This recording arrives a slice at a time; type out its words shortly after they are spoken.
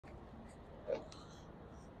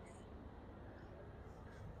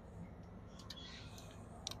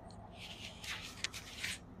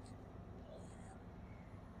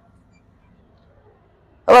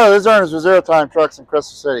Hello, this is Ernest with Zero Time Trucks in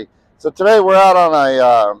Crystal City. So today we're out on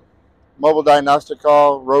a mobile diagnostic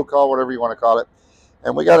call, road call, whatever you want to call it.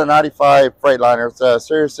 And we got a 95 Freightliner. It's a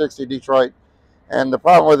Series 60 Detroit. And the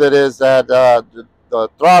problem with it is that the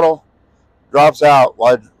throttle drops out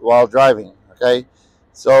while driving. Okay.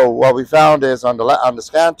 So what we found is on the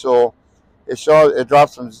scan tool, it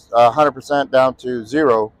drops from 100% down to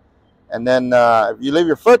 0. And then if you leave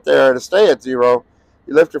your foot there to stay at 0,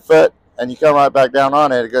 you lift your foot and you come right back down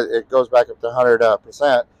on it. It goes back up to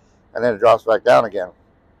 100%, and then it drops back down again.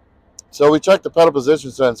 So we checked the pedal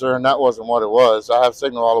position sensor, and that wasn't what it was. I have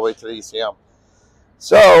signal all the way to the ECM.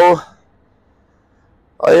 So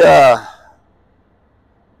I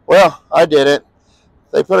did it.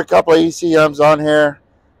 They put a couple of ECMs on here,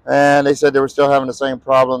 and they said they were still having the same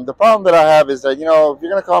problem. The problem that I have is that, you know, if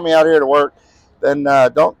you're going to call me out here to work, then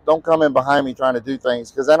don't come in behind me trying to do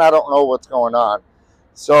things, because then I don't know what's going on.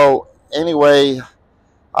 So anyway,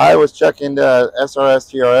 I was checking the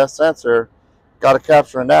SRS TRS sensor, got a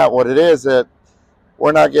capture on that. What it is that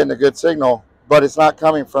we're not getting a good signal, but it's not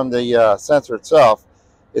coming from the sensor itself.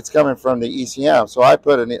 It's coming from the ECM. So I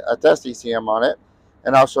put a test ECM on it,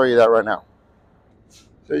 and I'll show you that right now.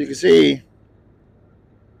 So you can see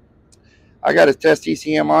I got a test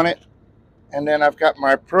ECM on it, and then I've got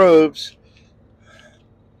my probes.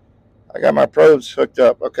 I got my probes hooked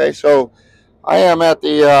up. Okay, so I am at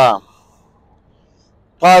the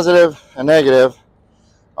positive and negative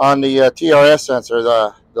on the TRS sensor,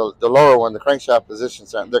 the lower one, the crankshaft position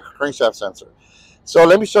sensor, the crankshaft sensor. So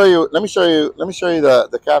let me show you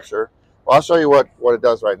the capture. Well, I'll show you what it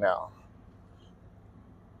does right now.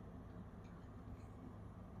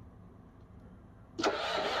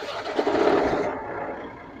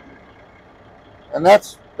 And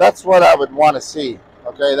that's what I would want to see.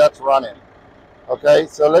 Okay, that's running. Okay,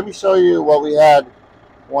 so let me show you what we had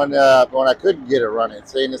when I couldn't get it running.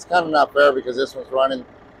 See, and it's kind of not fair because this one's running.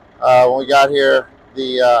 When we got here,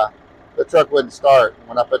 the truck wouldn't start.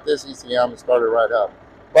 When I put this ECM, it started right up.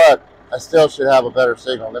 But I still should have a better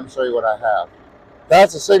signal. Let me show you what I have.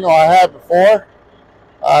 That's the signal I had before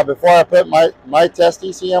I put my test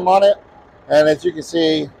ECM on it. And as you can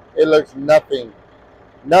see, it looks nothing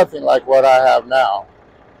like what I have now.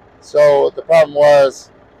 So the problem was,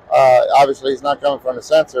 obviously it's not coming from the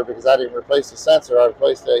sensor because I didn't replace the sensor, I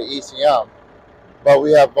replaced the ECM. But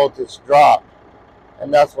we have voltage drop,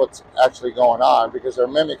 and that's what's actually going on because they're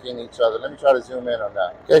mimicking each other. Let me try to zoom in on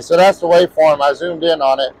that. Okay, so that's the waveform. I zoomed in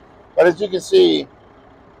on it, but as you can see,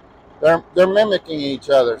 they're mimicking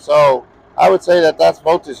each other. So I would say that that's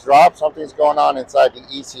voltage drop. Something's going on inside the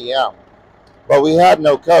ECM. But we had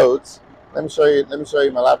no codes. Let me show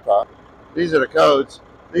you my laptop. These are the codes.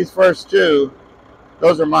 These first two,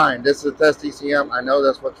 those are mine. This is a test ECM. I know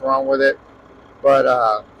that's what's wrong with it, but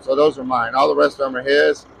so those are mine. All the rest of them are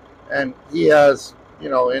his, and he has, you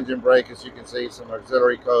know, engine brake, as you can see, some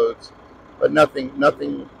auxiliary codes, but nothing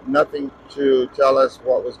to tell us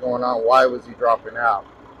what was going on. Why was he dropping out?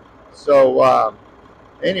 So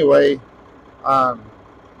anyway,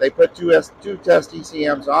 they put two test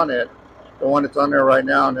ECMs on it. The one that's on there right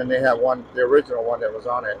now, and then they have one, the original one that was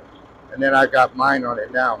on it. And then I got mine on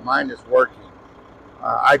it now. Mine is working.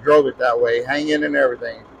 I drove it that way, hanging and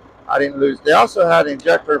everything. I didn't lose. They also had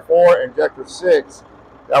injector 4, injector 6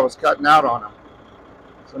 that was cutting out on them.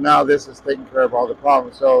 So now this is taking care of all the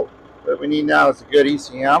problems. So what we need now is a good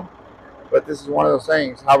ECM. But this is one of those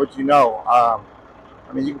things. How would you know? I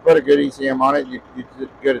mean, you can put a good ECM on it. You did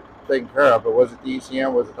good at taking care of. But was it the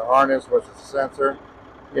ECM? Was it the harness? Was it the sensor?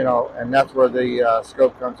 You know, and that's where the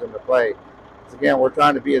scope comes into play. So again, we're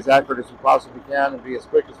trying to be as accurate as we possibly can and be as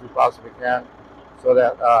quick as we possibly can so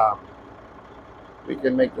that we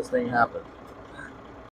can make this thing happen.